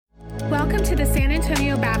Welcome to the San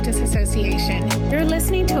Antonio Baptist Association. You're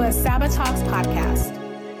listening to a Sabbath Talks podcast.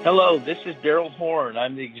 Hello, this is Daryl Horn.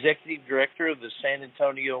 I'm the Executive Director of the San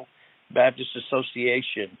Antonio Baptist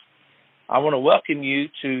Association. I want to welcome you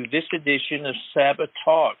to this edition of Sabbath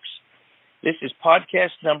Talks. This is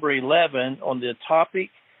podcast number 11 on the topic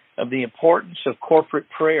of the importance of corporate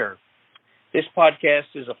prayer. This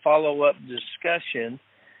podcast is a follow-up discussion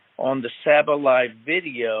on the Sabbath Live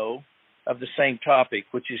video of the same topic,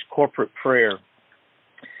 which is corporate prayer.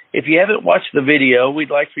 If you haven't watched the video,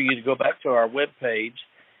 we'd like for you to go back to our webpage,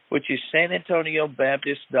 which is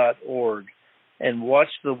sanantoniobaptist.org, and watch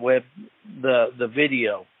the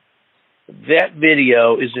video. That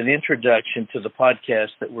video is an introduction to the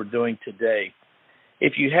podcast that we're doing today.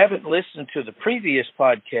 If you haven't listened to the previous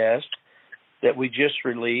podcast that we just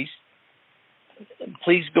released,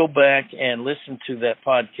 please go back and listen to that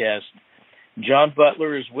podcast. John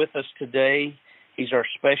Butler is with us today. He's our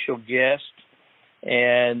special guest,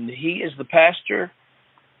 and he is the pastor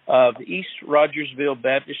of East Rogersville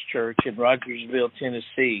Baptist Church in Rogersville,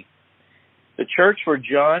 Tennessee. The church where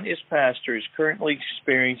John is pastor is currently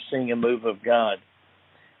experiencing a move of God.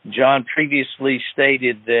 John previously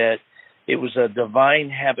stated that it was a divine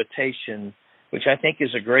habitation, which I think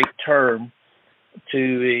is a great term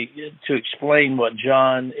to explain what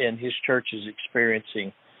John and his church is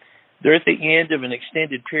experiencing. They're at the end of an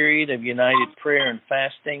extended period of united prayer and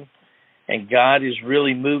fasting, and God is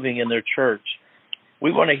really moving in their church.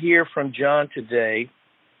 We want to hear from John today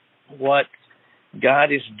what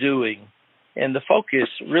God is doing, and the focus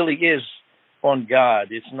really is on God.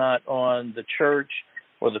 It's not on the church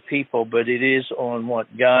or the people, but it is on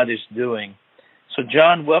what God is doing. So,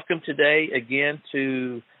 John, welcome today again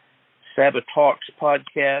to Sabbath Talks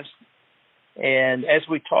podcast. And as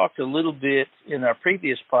we talked a little bit in our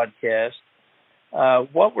previous podcast,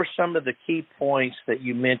 what were some of the key points that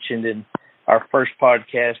you mentioned in our first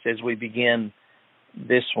podcast as we begin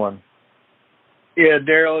this one? Yeah,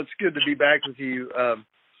 Daryl, it's good to be back with you. I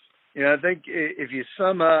think if you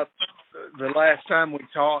sum up the last time we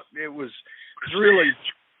talked, it was really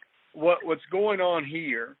what's going on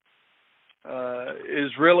here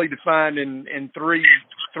is really defined in three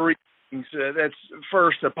things. That's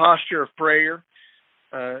first, a posture of prayer.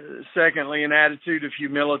 Secondly, an attitude of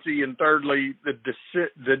humility, and thirdly,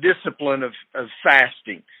 the discipline of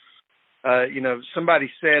fasting.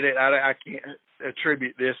 Somebody said it. I can't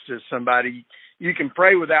attribute this to somebody. You can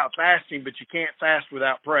pray without fasting, but you can't fast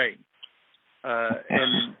without praying.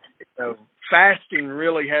 Fasting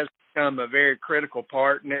really has become a very critical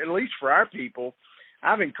part, and at least for our people,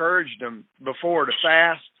 I've encouraged them before to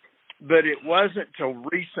fast. But it wasn't till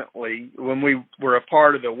recently, when we were a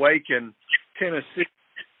part of the Awaken Tennessee,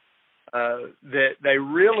 that they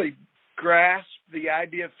really grasped the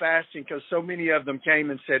idea of fasting, because so many of them came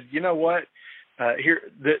and said, you know what, here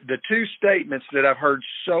the two statements that I've heard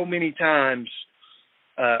so many times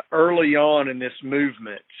early on in this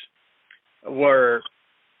movement were,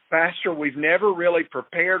 Pastor, we've never really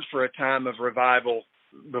prepared for a time of revival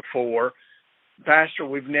before. Pastor,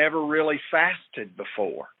 we've never really fasted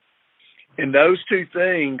before. And those two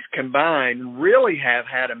things combined really have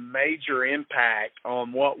had a major impact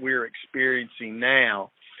on what we're experiencing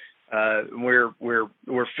now. We're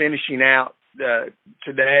finishing out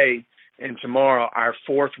today and tomorrow our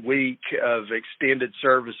fourth week of extended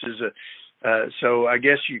services. So I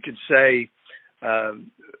guess you could say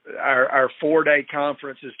our 4-day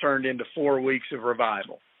conference has turned into 4 weeks of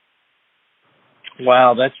revival.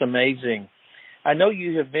 Wow, that's amazing. I know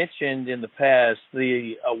you have mentioned in the past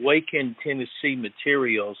the Awaken Tennessee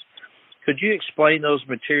materials. Could you explain those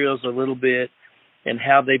materials a little bit and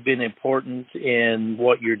how they've been important in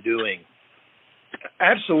what you're doing?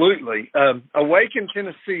 Absolutely. Awaken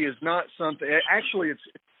Tennessee is not something, actually it's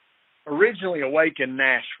originally Awaken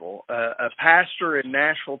Nashville. A pastor in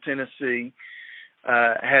Nashville, Tennessee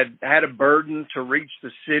had a burden to reach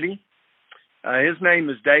the city. His name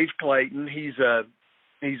is Dave Clayton. He's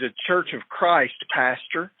a Church of Christ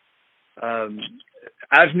pastor.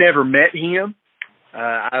 I've never met him.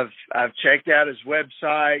 I've checked out his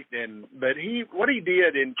website, but what he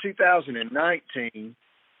did in 2019,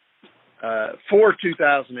 for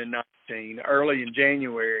 2019, early in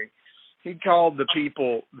January, he called the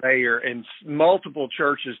people there and multiple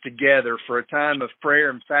churches together for a time of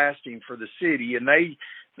prayer and fasting for the city, and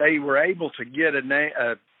they were able to get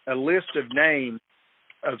a list of names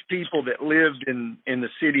of people that lived in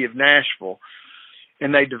the city of Nashville.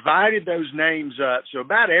 And they divided those names up. So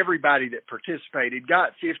about everybody that participated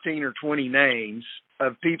got 15 or 20 names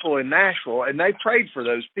of people in Nashville, and they prayed for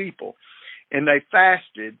those people. And they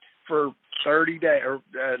fasted for 30 days, or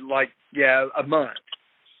a month.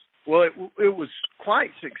 Well, it was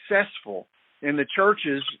quite successful in the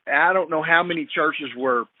churches. I don't know how many churches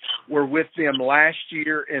were with them last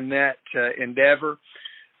year in that endeavor,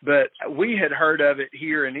 but we had heard of it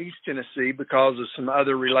here in East Tennessee because of some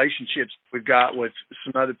other relationships we've got with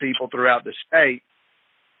some other people throughout the state.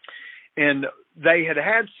 And they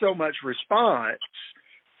had so much response,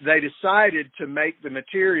 they decided to make the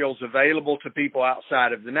materials available to people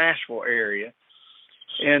outside of the Nashville area.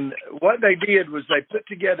 And what they did was they put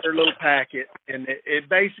together a little packet, and it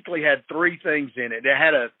basically had three things in it. It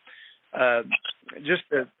had a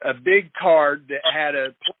big card that had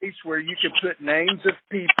a place where you could put names of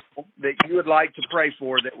people that you would like to pray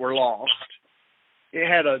for that were lost. It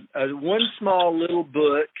had a one small little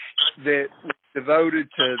book that was devoted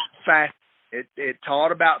to fasting. It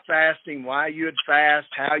taught about fasting, why you would fast,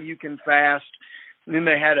 how you can fast. And then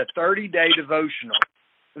they had a 30-day devotional.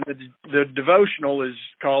 The devotional is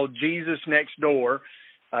called Jesus Next Door,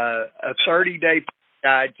 a 30-day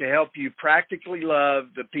guide to help you practically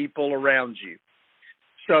love the people around you.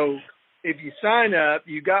 So if you sign up,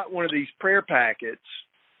 you got one of these prayer packets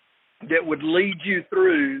that would lead you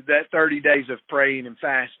through that 30 days of praying and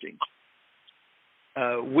fasting.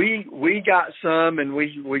 We got some, and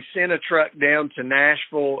we sent a truck down to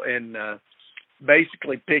Nashville and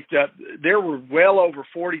basically picked up. There were well over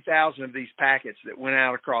 40,000 of these packets that went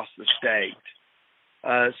out across the state.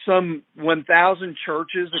 Some 1,000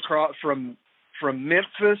 churches across from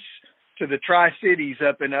Memphis to the Tri-Cities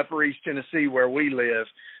up in Upper East Tennessee where we live.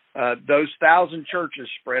 Those 1,000 churches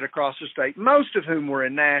spread across the state, most of whom were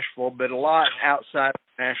in Nashville, but a lot outside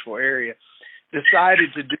the Nashville area,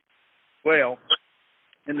 decided to do well.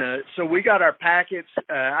 And so we got our packets.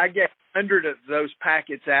 I get 100 of those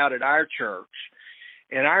packets out at our church,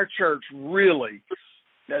 and our church really,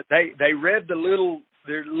 they read their little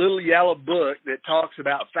yellow book that talks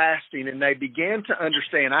about fasting, and they began to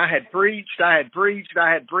understand. I had preached, and I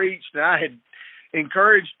had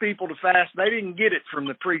encouraged people to fast. They didn't get it from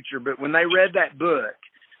the preacher, but when they read that book,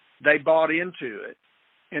 they bought into it.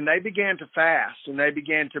 And they began to fast, and they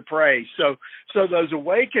began to pray. So those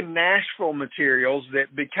Awaken Nashville materials that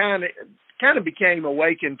kind of became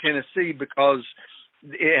Awaken Tennessee because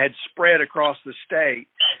it had spread across the state,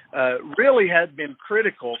 really had been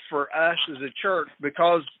critical for us as a church,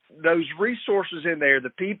 because those resources in there, the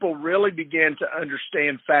people really began to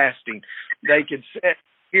understand fasting. They could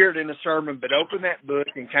hear it in a sermon, but open that book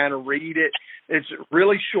and kind of read it. It's a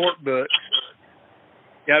really short book.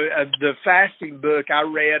 You know, the fasting book I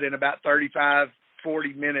read in about 35,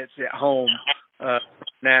 40 minutes at home in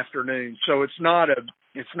the afternoon. So it's not a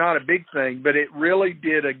big thing, but it really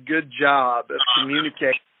did a good job of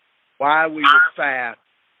communicating why we would fast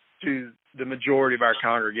to the majority of our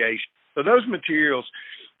congregation. So those materials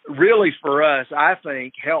really, for us, I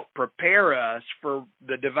think, help prepare us for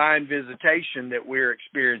the divine visitation that we're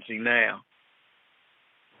experiencing now.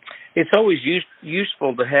 It's always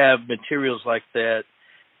useful to have materials like that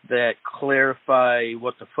clarify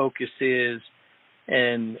what the focus is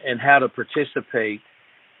and how to participate.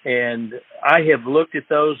 And I have looked at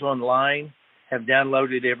those online, have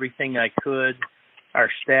downloaded everything I could. Our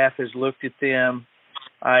staff has looked at them.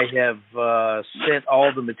 I have sent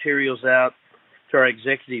all the materials out to our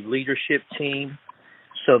executive leadership team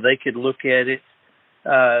so they could look at it.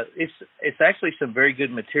 It's actually some very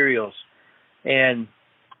good materials. And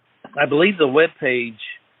I believe the webpage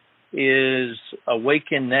is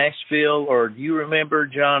Awaken Nashville, or do you remember,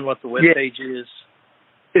 John, what the webpage is?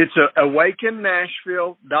 It's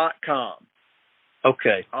awakennashville.com.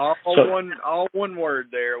 Okay. All one word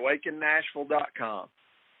there, awakennashville.com.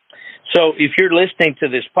 So if you're listening to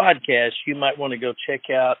this podcast, you might want to go check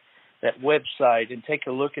out that website and take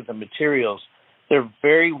a look at the materials. They're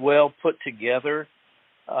very well put together.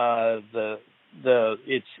 It's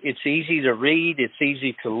easy to read. It's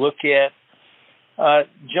easy to look at.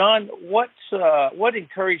 John, what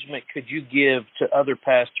encouragement could you give to other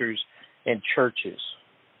pastors and churches?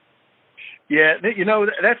 Yeah,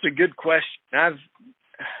 that's a good question.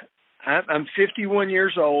 I'm 51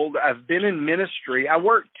 years old. I've been in ministry. I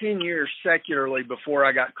worked 10 years secularly before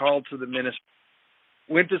I got called to the ministry.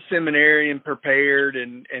 Went to seminary and prepared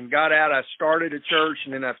and got out. I started a church,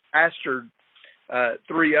 and then I've pastored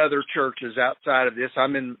 3 other churches outside of this.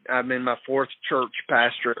 I'm in my 4th church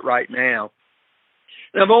pastorate right now.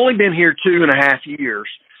 And I've only been here 2.5 years.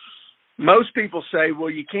 Most people say, well,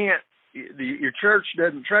 you can't, your church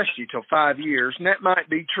doesn't trust you till 5 years. And that might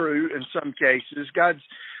be true in some cases. God's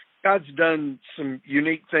done some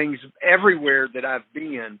unique things everywhere that I've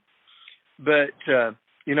been. But, a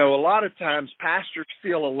lot of times pastors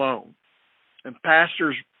feel alone. And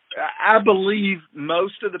pastors, I believe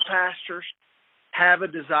most of the pastors have a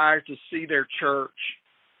desire to see their church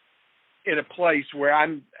in a place where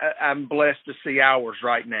I'm blessed to see ours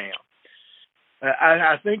right now.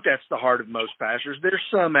 I think that's the heart of most pastors. There's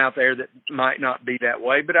some out there that might not be that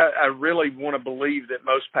way, but I really want to believe that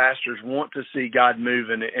most pastors want to see God move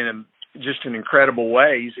in just in incredible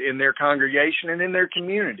ways in their congregation and in their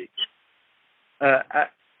community. I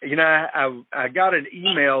got an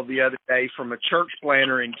email the other day from a church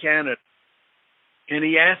planner in Canada, and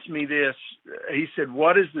he asked me this. He said,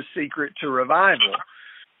 "What is the secret to revival?"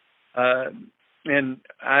 And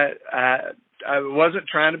I wasn't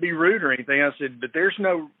trying to be rude or anything. I said, but there's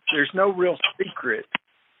no real secret.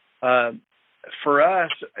 For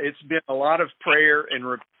us, it's been a lot of prayer and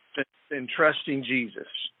repentance and trusting Jesus.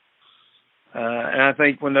 And I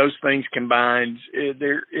think when those things combined,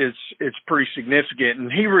 it's pretty significant.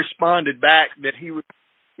 And he responded back that he was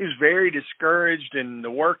very discouraged and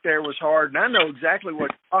the work there was hard. And I know exactly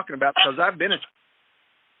what he's talking about because I've been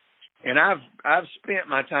and I've spent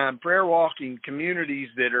my time prayer walking communities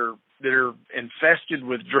that are infested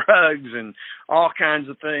with drugs and all kinds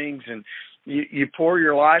of things, and you pour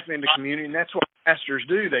your life into community, and that's what pastors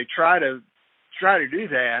do. They try to do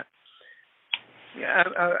that.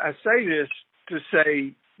 I say this to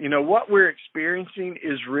say, what we're experiencing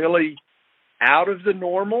is really out of the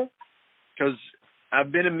normal, because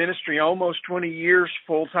I've been in ministry almost 20 years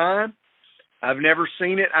full time. I've never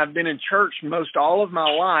seen it. I've been in church most all of my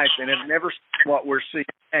life and have never seen what we're seeing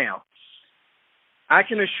now. I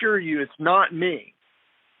can assure you it's not me.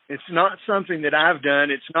 It's not something that I've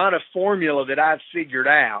done. It's not a formula that I've figured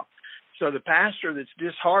out. So the pastor that's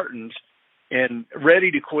disheartened and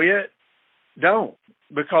ready to quit, don't,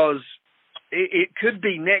 because it could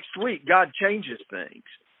be next week God changes things.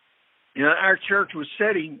 Our church was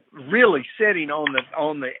really sitting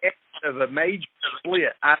on the edge of a major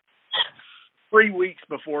split. 3 weeks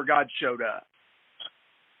before God showed up.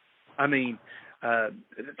 I mean,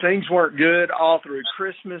 things weren't good all through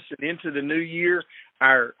Christmas and into the new year.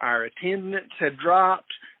 Our attendance had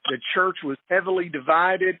dropped. The church was heavily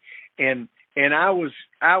divided, and I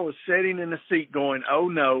was sitting in the seat going, "Oh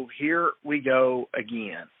no, here we go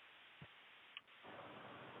again."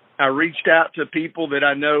 I reached out to people that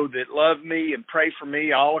I know that love me and pray for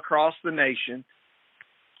me all across the nation,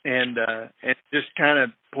 and just kind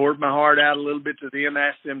of poured my heart out a little bit to them,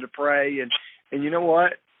 asked them to pray, and you know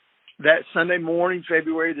what? That Sunday morning,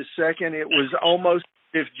 February the 2nd, it was almost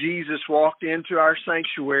as if Jesus walked into our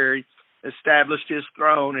sanctuary, established his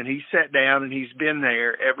throne, and he sat down, and he's been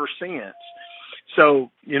there ever since.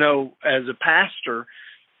 So, as a pastor,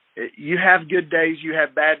 you have good days, you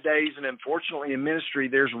have bad days, and unfortunately in ministry,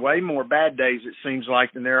 there's way more bad days, it seems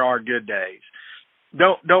like, than there are good days.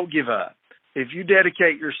 Don't give up. If you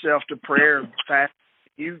dedicate yourself to prayer and fast,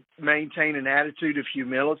 you maintain an attitude of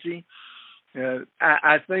humility,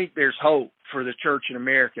 I think there's hope for the church in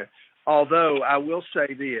America. Although I will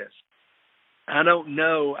say this, I don't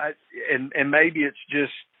know, and maybe it's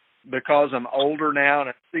just because I'm older now and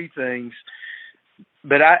I see things,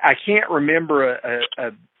 but I can't remember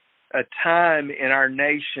a time in our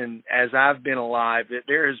nation as I've been alive that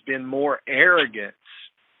there has been more arrogance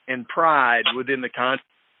and pride within the context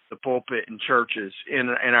of the pulpit and churches in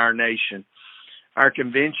our nation. Our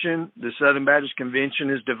convention, the Southern Baptist Convention,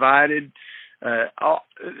 is divided.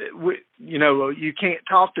 You can't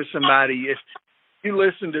talk to somebody. If you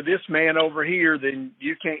listen to this man over here, then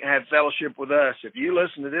you can't have fellowship with us. If you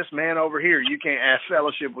listen to this man over here, you can't have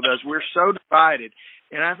fellowship with us. We're so divided.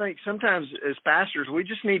 And I think sometimes as pastors, we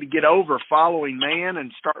just need to get over following man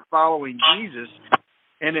and start following Jesus.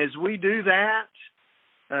 And as we do that,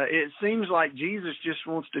 it seems like Jesus just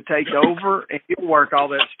wants to take over and he'll work all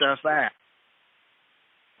that stuff out.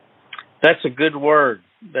 That's a good word.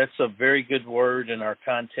 That's a very good word in our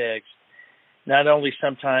context. Not only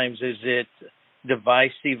sometimes is it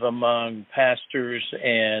divisive among pastors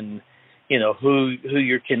and, who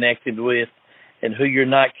you're connected with and who you're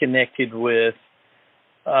not connected with.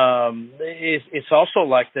 It's also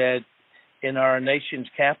like that in our nation's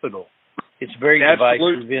capital. It's very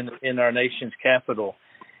divisive in our nation's capital.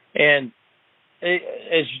 And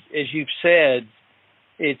as you've said,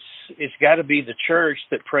 it's got to be the church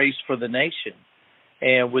that prays for the nation.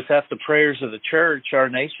 And without the prayers of the church, our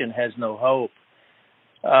nation has no hope.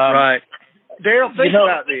 Right. Daryl, think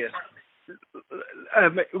about this.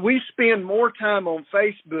 We spend more time on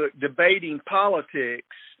Facebook debating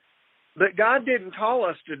politics, but God didn't call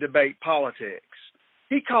us to debate politics.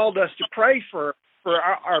 He called us to pray for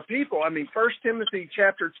our people. 1 Timothy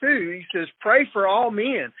chapter 2, he says, pray for all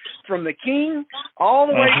men, from the king all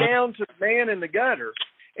the way down to the man in the gutter.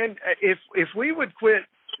 And if we would quit,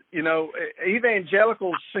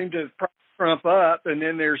 evangelicals seem to Trump up, and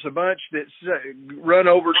then there's a bunch that run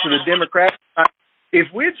over to the Democratic side. If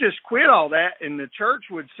we just quit all that and the church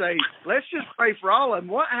would say, let's just pray for all of them,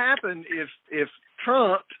 what happened if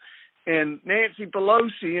Trump and Nancy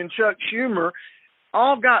Pelosi and Chuck Schumer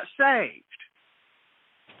all got saved?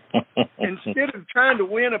 Instead of trying to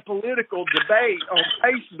win a political debate on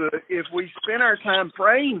Facebook, if we spend our time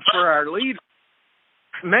praying for our leaders,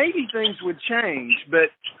 maybe things would change. But,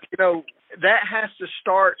 that has to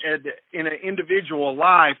start in an individual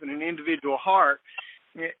life and an individual heart,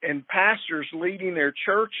 and pastors leading their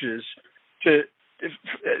churches to,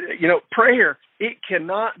 prayer, it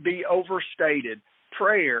cannot be overstated.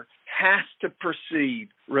 Prayer has to precede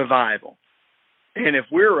revival. And if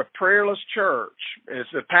we're a prayerless church, as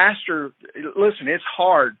a pastor, listen, it's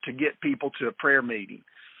hard to get people to a prayer meeting.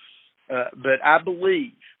 But I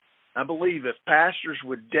believe if pastors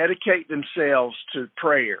would dedicate themselves to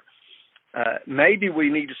prayer, maybe we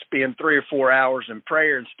need to spend 3 or 4 hours in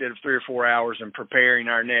prayer instead of 3 or 4 hours in preparing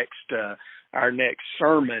our next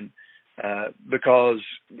sermon, because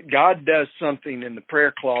God does something in the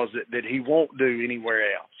prayer closet that He won't do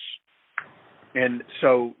anywhere else. And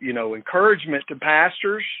so, encouragement to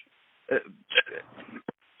pastors,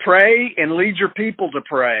 pray and lead your people to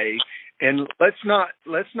pray. And let's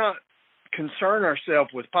not concern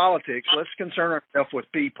ourselves with politics. Let's concern ourselves with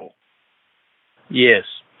people. Yes.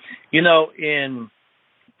 In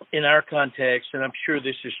our context, and I'm sure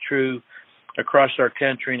this is true across our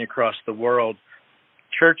country and across the world,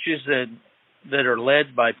 churches that are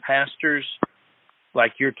led by pastors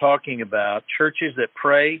like you're talking about, churches that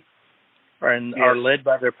pray are led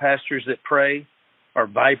by their pastors that pray, are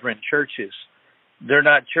vibrant churches. They're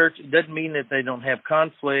not church. It doesn't mean that they don't have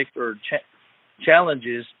conflict or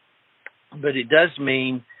challenges, but it does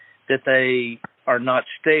mean that they are not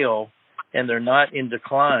stale and they're not in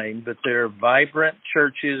decline, but they're vibrant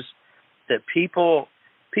churches that people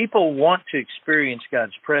want to experience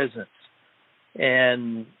God's presence.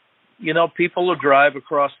 And, people will drive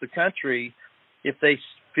across the country if they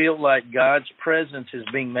feel like God's presence is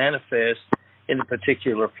being manifest in a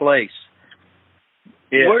particular place.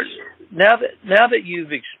 Yes. Now that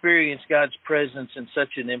you've experienced God's presence in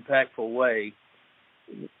such an impactful way,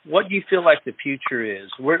 what do you feel like the future is?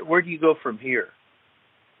 Where do you go from here?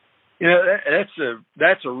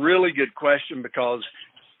 That's a really good question, because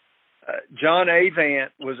John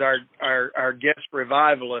Avant was our guest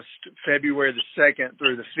revivalist February the 2nd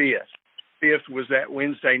through the 5th. 5th was that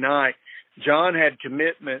Wednesday night. John had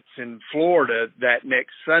commitments in Florida that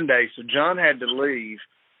next Sunday, so John had to leave.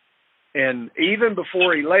 And even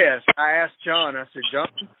before he left, I asked John, I said, John,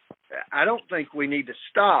 I don't think we need to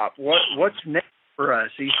stop. What's next for us?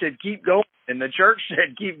 He said, keep going. And the church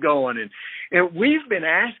said, keep going. And we've been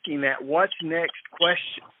asking that what's next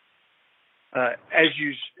question. As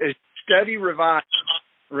you study revival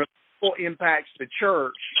impacts the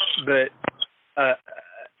church, but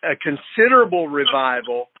a considerable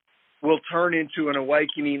revival will turn into an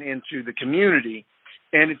awakening into the community.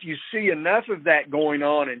 And if you see enough of that going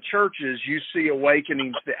on in churches, you see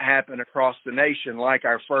awakenings that happen across the nation, like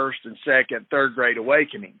our first and second, third grade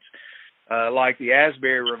awakenings, like the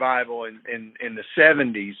Asbury revival in the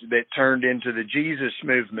 70s that turned into the Jesus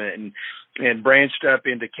movement and branched up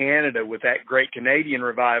into Canada with that great Canadian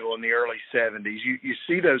revival in the early 70s. You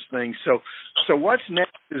see those things. So what's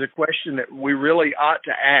next is a question that we really ought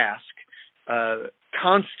to ask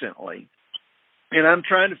constantly. And I'm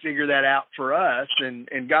trying to figure that out for us,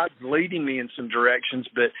 and God's leading me in some directions.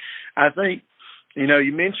 But I think,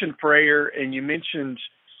 you mentioned prayer, and you mentioned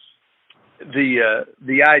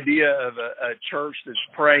the idea of a church that's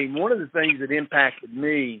praying. One of the things that impacted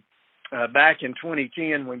me back in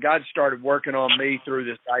 2010, when God started working on me through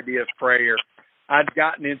this idea of prayer, I'd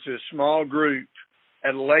gotten into a small group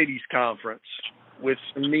at a ladies' conference with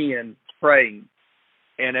some men praying.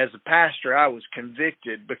 And as a pastor, I was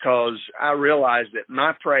convicted because I realized that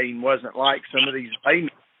my praying wasn't like some of these ladies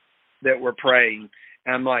that were praying.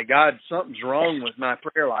 And I'm like, God, something's wrong with my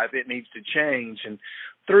prayer life. It needs to change. And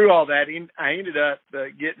through all that, I ended up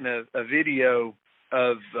getting a video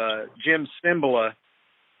of Jim Cymbala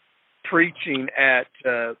preaching at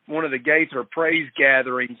one of the Gaither Praise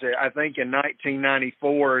gatherings, I think in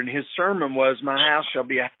 1994. And his sermon was, "My house shall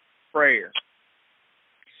be a house of prayer."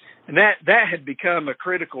 And that had become a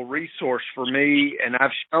critical resource for me, and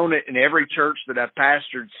I've shown it in every church that I've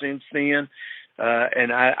pastored since then.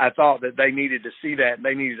 And I thought that they needed to see that, and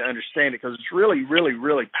they needed to understand it, because it's really, really,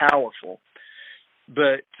 really powerful.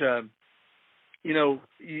 But,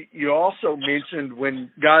 you also mentioned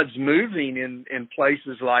when God's moving in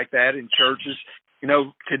places like that, in churches,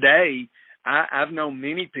 today I've known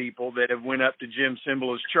many people that have went up to Jim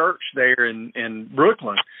Cymbala's church there in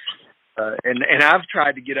Brooklyn, and I've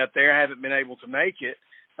tried to get up there. I haven't been able to make it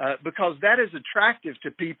because that is attractive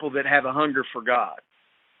to people that have a hunger for God.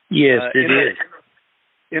 Yes, it is.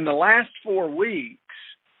 In the last 4 weeks,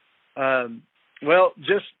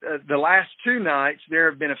 just the last 2 nights, there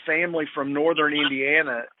have been a family from northern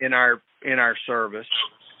Indiana in our service.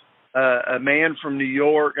 A man from New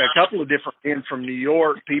York, a couple of different men from New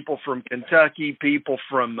York, people from Kentucky, people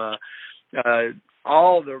from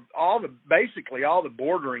basically all the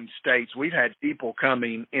bordering states. We've had people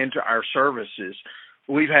coming into our services.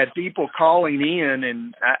 We've had people calling in,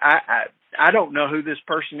 and I don't know who this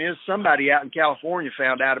person is. Somebody out in California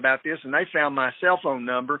found out about this, and they found my cell phone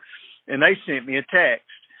number, and they sent me a text.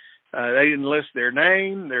 They didn't list their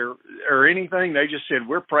name or anything. They just said,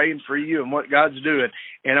 we're praying for you and what God's doing.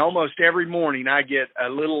 And almost every morning I get a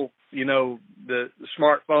little, the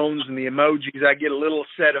smartphones and the emojis, I get a little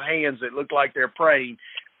set of hands that look like they're praying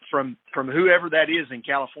from whoever that is in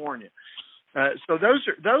California. So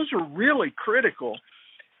those are really critical.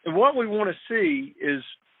 And what we want to see is,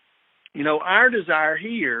 our desire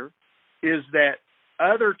here is that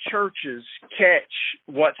other churches catch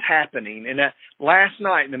what's happening. And last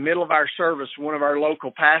night in the middle of our service, one of our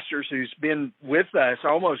local pastors who's been with us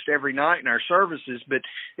almost every night in our services, but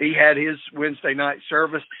he had his Wednesday night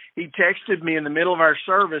service. He texted me in the middle of our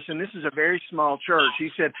service, and this is a very small church. He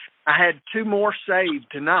said, I had 2 more saved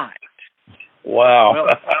tonight. Wow. Well,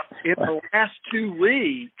 in the last 2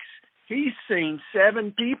 weeks, he's seen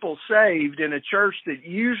 7 people saved in a church that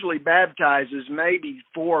usually baptizes maybe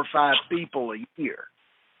 4 or 5 people a year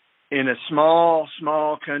in a small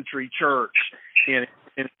country church. And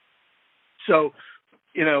so,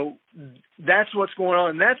 that's what's going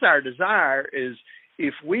on. And that's our desire, is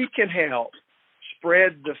if we can help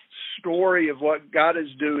spread the story of what God is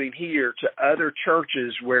doing here to other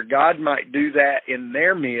churches where God might do that in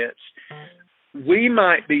their midst, we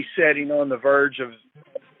might be sitting on the verge of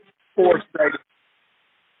fourth grade.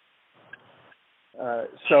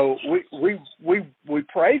 So we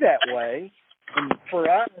pray that way. And for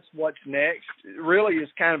us, what's next really is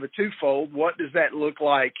kind of a twofold. What does that look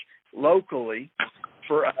like locally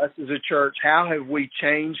for us as a church? How have we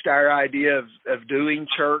changed our idea of doing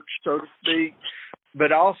church, so to speak?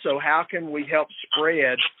 But also, how can we help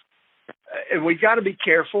spread? And we've got to be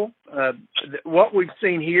careful. What we've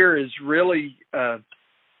seen here is really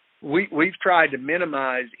we've tried to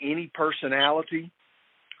minimize any personality.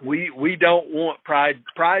 We don't want pride.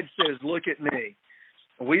 Pride says, look at me.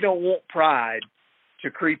 We don't want pride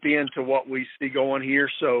to creep into what we see going here.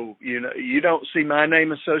 So, you don't see my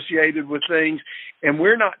name associated with things. And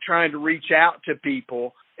we're not trying to reach out to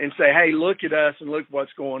people and say, hey, look at us and look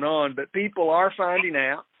what's going on. But people are finding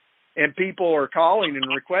out, and people are calling and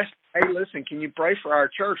requesting, hey, listen, can you pray for our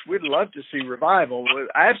church? We'd love to see revival.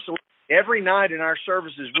 Absolutely. Every night in our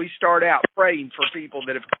services, we start out praying for people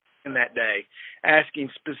that have come in that day, asking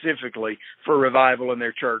specifically for revival in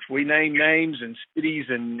their church. We name names and cities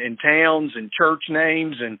and towns and church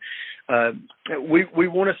names, and we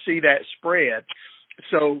want to see that spread.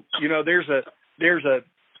 So, there's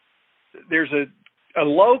a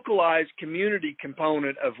localized community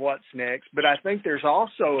component of what's next, but I think there's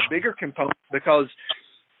also a bigger component, because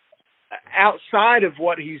outside of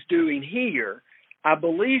what he's doing here, I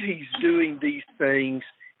believe he's doing these things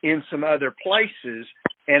in some other places.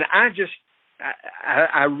 And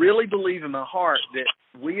I really believe in my heart that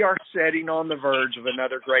we are sitting on the verge of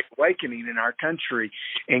another great awakening in our country,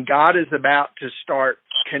 and God is about to start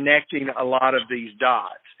connecting a lot of these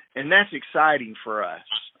dots, and that's exciting for us.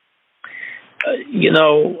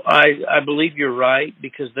 I believe you're right,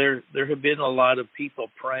 because there have been a lot of people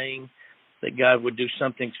praying that God would do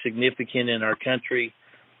something significant in our country.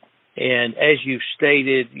 And as you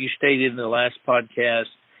stated in the last podcast,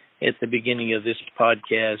 at the beginning of this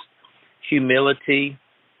podcast, humility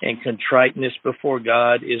and contriteness before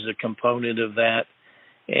God is a component of that.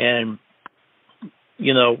 And,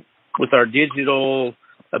 with our digital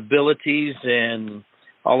abilities and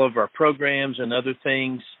all of our programs and other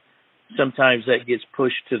things, sometimes that gets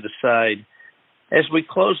pushed to the side. As we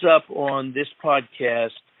close up on this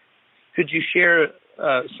podcast, could you share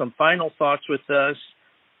some final thoughts with us?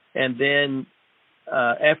 And then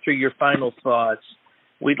after your final thoughts,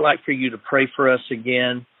 we'd like for you to pray for us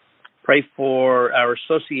again. Pray for our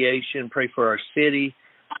association. Pray for our city,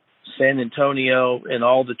 San Antonio, and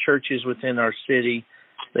all the churches within our city,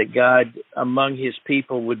 that God among his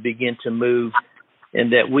people would begin to move,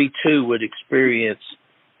 and that we too would experience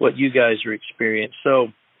what you guys are experiencing. So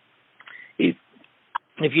if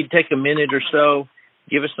you'd take a minute or so,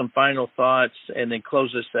 give us some final thoughts, and then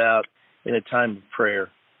close us out in a time of prayer.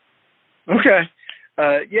 Okay.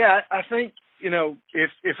 Yeah, I think,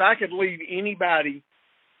 if I could leave anybody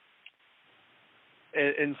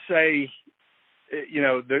and say,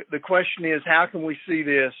 the question is, how can we see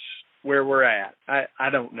this where we're at? I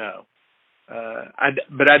don't know.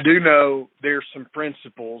 But I do know there's some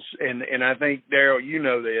principles, and I think, Daryl, you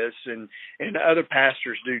know this, and other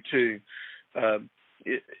pastors do too.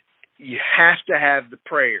 You have to have the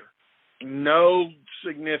prayer. No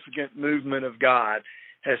significant movement of God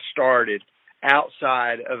has started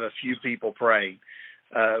outside of a few people praying.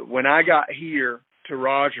 When I got here to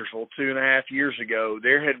Rogersville 2.5 years ago,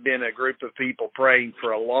 there had been a group of people praying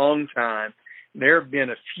for a long time. There have been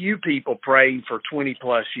a few people praying for 20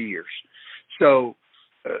 plus years. So,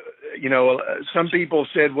 some people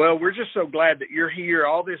said, well, we're just so glad that you're here.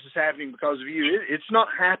 All this is happening because of you. It's not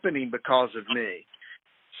happening because of me.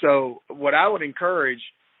 So what I would encourage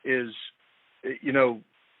is,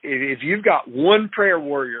 if you've got one prayer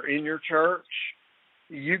warrior in your church,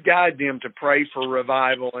 you guide them to pray for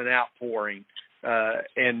revival and outpouring.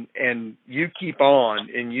 And you keep on,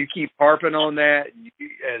 and you keep harping on that.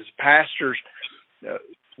 As pastors,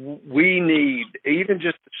 we need even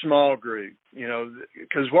just a small group,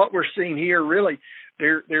 because what we're seeing here, really,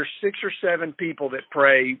 there's 6 or 7 people that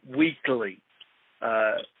pray weekly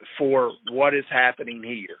for what is happening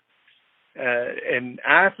here. And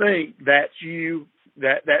I think that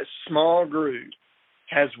small group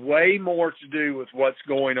has way more to do with what's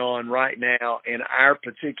going on right now in our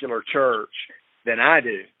particular church than I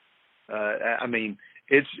do.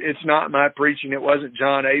 It's not my preaching. It wasn't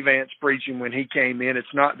John Avant's preaching when he came in.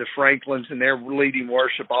 It's not the Franklins and their leading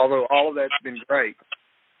worship, although all of that's been great.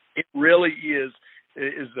 It really is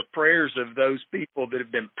the prayers of those people that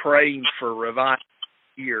have been praying for revival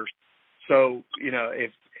years. So,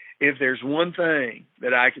 if there's one thing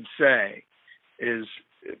that I could say is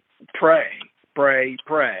pray, pray,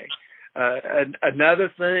 pray.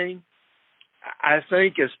 Another thing, I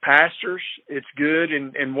think as pastors, it's good,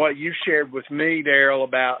 and what you shared with me, Daryl,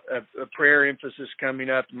 about a prayer emphasis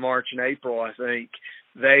coming up in March and April, I think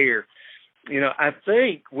there, I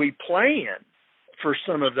think we plan for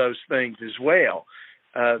some of those things as well.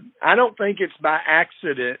 I don't think it's by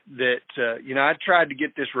accident that, I tried to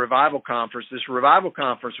get this revival conference. This revival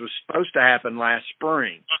conference was supposed to happen last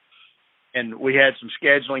spring, and we had some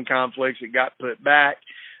scheduling conflicts. It got put back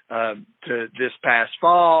to this past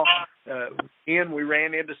fall. And we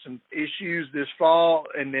ran into some issues this fall,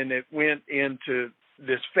 and then it went into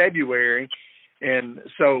this February. And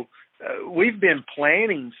so we've been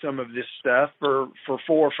planning some of this stuff for 4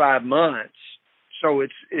 or 5 months. So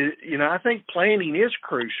I think planning is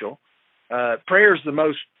crucial. Prayer is the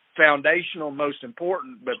most foundational, most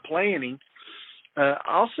important, but planning.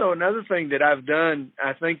 Also, another thing that I've done,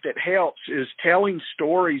 I think that helps, is telling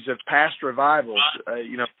stories of past revivals.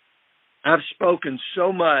 I've spoken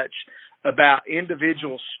so much about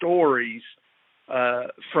individual stories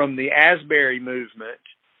from the Asbury movement,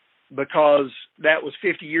 because that was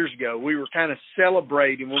 50 years ago. We were kind of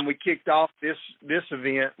celebrating when we kicked off this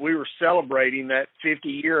event. We were celebrating that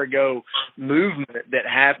 50-year ago movement that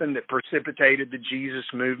happened, that precipitated the Jesus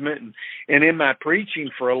movement. And in my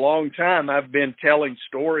preaching for a long time, I've been telling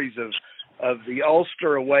stories of the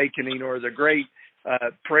Ulster Awakening, or the great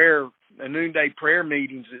noonday prayer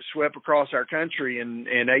meetings that swept across our country in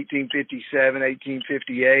 1857,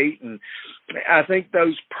 1858. And I think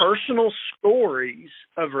those personal stories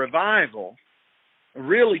of revival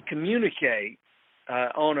really communicate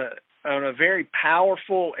on a very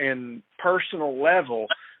powerful and personal level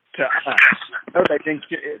to us.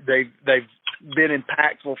 They've been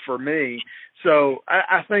impactful for me. So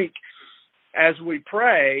I think as we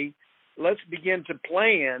pray, let's begin to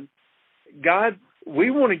plan. God,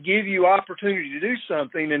 we want to give you opportunity to do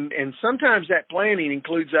something, and sometimes that planning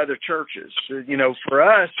includes other churches. For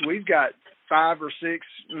us, we've got 5 or 6,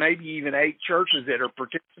 maybe even 8 churches that are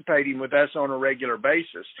participating with us on a regular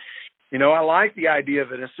basis. I like the idea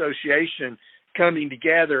of an association coming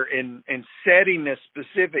together and setting a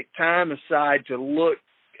specific time aside to look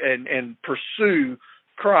and pursue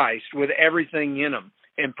Christ with everything in them,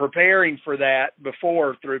 and preparing for that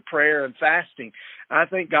before through prayer and fasting. I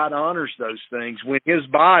think God honors those things when his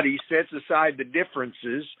body sets aside the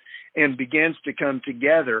differences and begins to come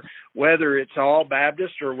together, whether it's all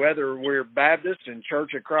Baptist or whether we're Baptist and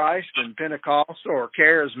Church of Christ and Pentecostal or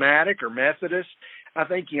Charismatic or Methodist. I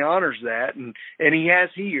think he honors that, and he has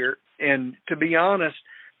here. And to be honest,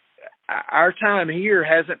 our time here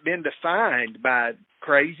hasn't been defined by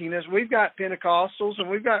craziness. We've got Pentecostals and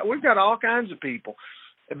we've got all kinds of people.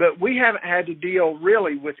 But we haven't had to deal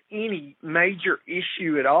really with any major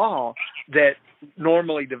issue at all that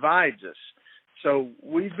normally divides us. So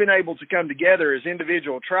we've been able to come together as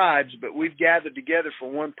individual tribes, but we've gathered together for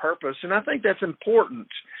one purpose. And I think that's important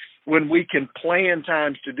when we can plan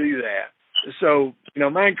times to do that. So,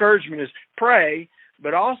 my encouragement is pray,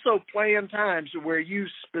 but also plan times where you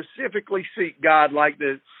specifically seek God, like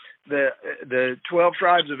the 12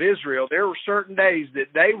 tribes of Israel. There were certain days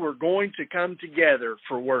that they were going to come together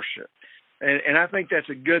for worship. And I think that's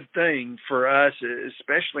a good thing for us,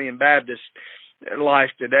 especially in Baptist life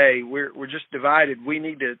today. We're just divided. We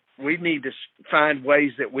need to find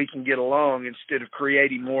ways that we can get along instead of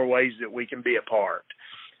creating more ways that we can be apart.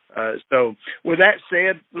 So with that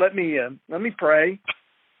said, let me pray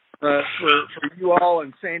for you all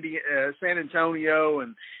in San Antonio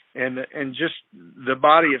and just the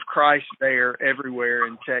body of Christ there everywhere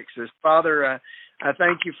in Texas. Father, I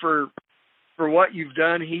thank you for what you've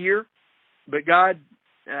done here. But God,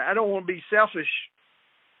 I don't want to be selfish.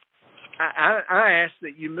 I ask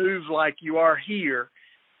that you move like you are here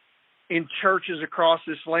in churches across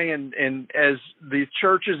this land, and as the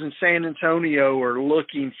churches in San Antonio are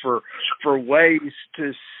looking for ways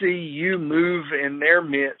to see you move in their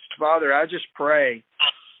midst, Father, I just pray.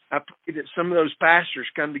 I pray that some of those pastors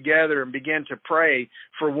come together and begin to pray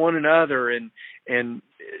for one another, and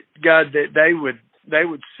God, that they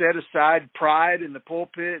would set aside pride in the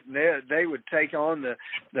pulpit, and they would take on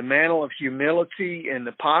the mantle of humility and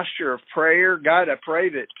the posture of prayer. God, I pray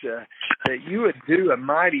that you would do a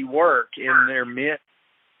mighty work in their midst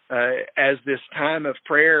as this time of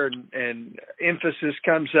prayer and emphasis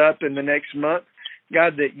comes up in the next month.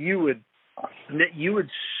 God, that you would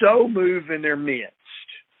so move in their midst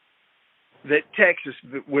that Texas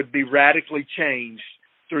would be radically changed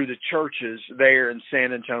through the churches there in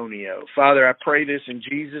San Antonio. Father, I pray this in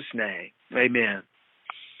Jesus' name. Amen.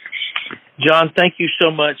 John, thank you so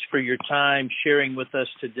much for your time sharing with us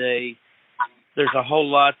today. There's a whole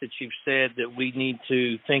lot that you've said that we need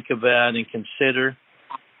to think about and consider.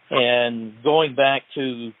 And going back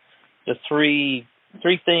to the three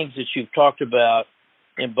things that you've talked about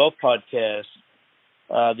in both podcasts,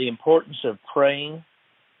 the importance of praying,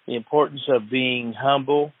 the importance of being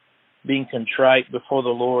humble, being contrite before the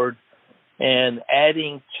Lord, and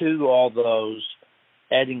adding to all those,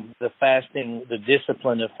 adding the fasting, the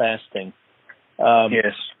discipline of fasting.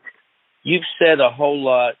 Yes. You've said a whole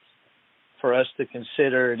lot for us to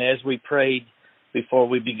consider, and as we prayed before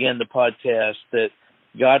we began the podcast, that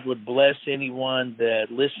God would bless anyone that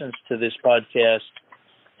listens to this podcast,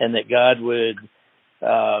 and that God would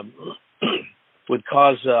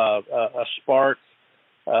cause a spark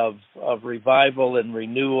of revival and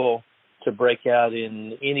renewal to break out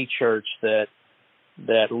in any church that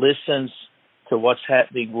listens to what's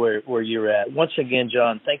happening where you're at. Once again,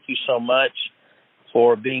 John, thank you so much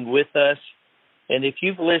for being with us. And if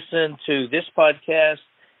you've listened to this podcast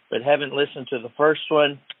but haven't listened to the first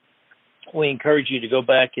one, we encourage you to go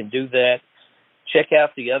back and do that. Check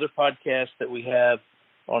out the other podcasts that we have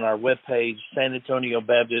on our webpage,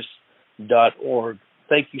 sanantoniobaptist.org.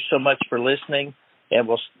 Thank you so much for listening, and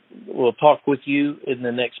we'll talk with you in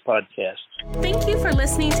the next podcast. Thank you for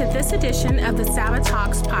listening to this edition of the Sabbath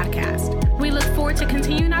Talks podcast. We look forward to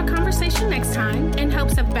continuing our conversation next time in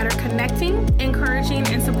hopes of better connecting, encouraging,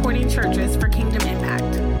 and supporting churches for kingdom